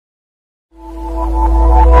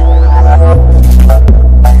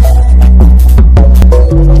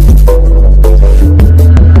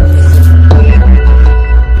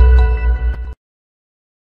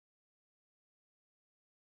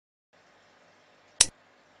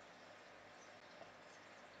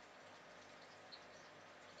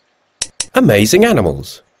Amazing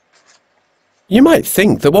animals. You might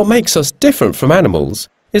think that what makes us different from animals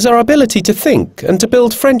is our ability to think and to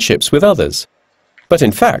build friendships with others. But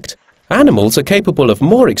in fact, animals are capable of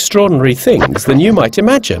more extraordinary things than you might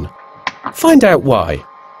imagine. Find out why.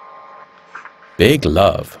 Big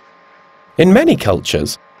love. In many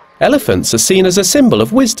cultures, elephants are seen as a symbol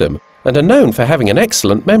of wisdom and are known for having an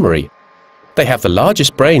excellent memory. They have the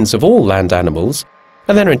largest brains of all land animals,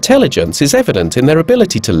 and their intelligence is evident in their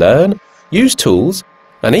ability to learn, use tools,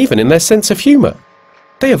 and even in their sense of humour.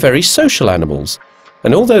 They are very social animals,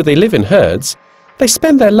 and although they live in herds, they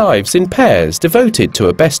spend their lives in pairs devoted to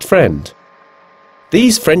a best friend.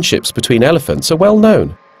 These friendships between elephants are well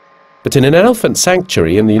known, but in an elephant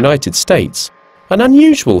sanctuary in the United States, an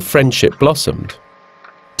unusual friendship blossomed.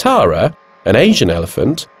 Tara, an Asian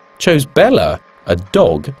elephant, chose Bella, a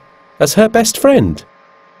dog, as her best friend.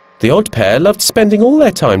 The odd pair loved spending all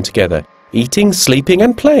their time together, eating, sleeping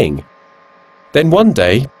and playing. Then one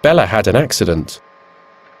day, Bella had an accident.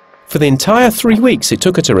 For the entire 3 weeks it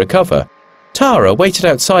took her to recover, Tara waited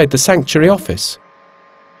outside the sanctuary office.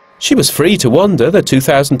 She was free to wander the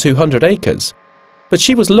 2,200 acres, but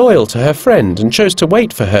she was loyal to her friend and chose to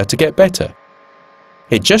wait for her to get better.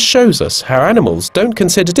 It just shows us how animals don't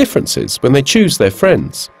consider differences when they choose their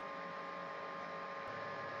friends.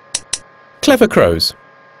 Clever crows.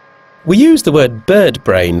 We use the word bird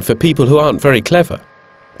brain for people who aren't very clever.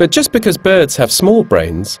 But just because birds have small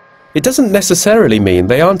brains, it doesn't necessarily mean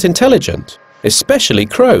they aren't intelligent, especially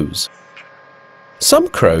crows. Some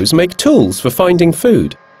crows make tools for finding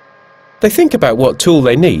food. They think about what tool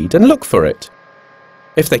they need and look for it.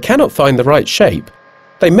 If they cannot find the right shape,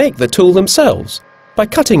 they make the tool themselves by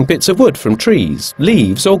cutting bits of wood from trees,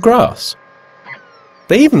 leaves or grass.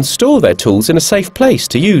 They even store their tools in a safe place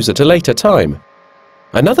to use at a later time.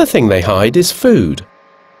 Another thing they hide is food.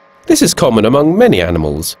 This is common among many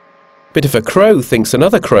animals, but if a crow thinks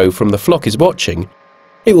another crow from the flock is watching,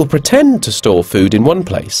 it will pretend to store food in one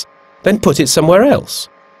place, then put it somewhere else.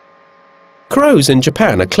 Crows in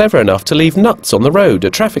Japan are clever enough to leave nuts on the road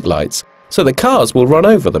at traffic lights so that cars will run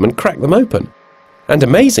over them and crack them open. And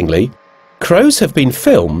amazingly, crows have been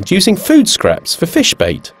filmed using food scraps for fish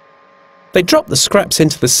bait. They drop the scraps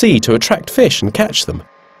into the sea to attract fish and catch them.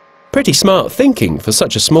 Pretty smart thinking for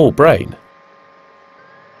such a small brain.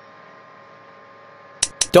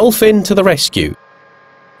 Dolphin to the rescue.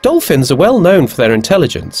 Dolphins are well known for their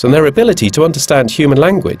intelligence and their ability to understand human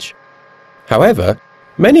language. However,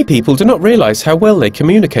 many people do not realize how well they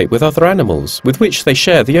communicate with other animals with which they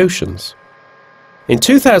share the oceans. In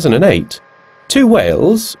 2008, 2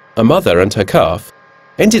 whales, a mother and her calf,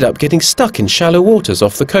 ended up getting stuck in shallow waters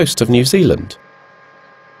off the coast of New Zealand.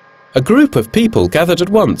 A group of people gathered at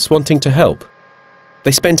once wanting to help.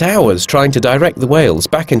 They spent hours trying to direct the whales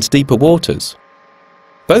back into deeper waters.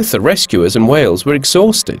 Both the rescuers and whales were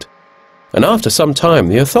exhausted, and after some time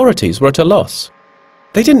the authorities were at a loss.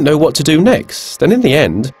 They didn't know what to do next, and in the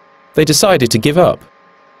end, they decided to give up.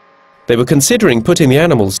 They were considering putting the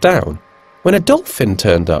animals down when a dolphin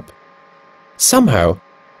turned up. Somehow,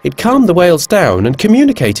 it calmed the whales down and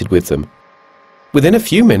communicated with them. Within a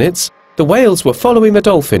few minutes, the whales were following the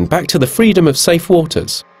dolphin back to the freedom of safe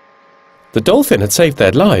waters. The dolphin had saved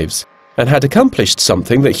their lives and had accomplished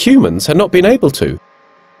something that humans had not been able to.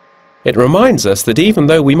 It reminds us that even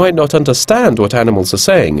though we might not understand what animals are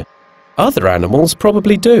saying, other animals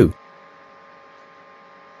probably do.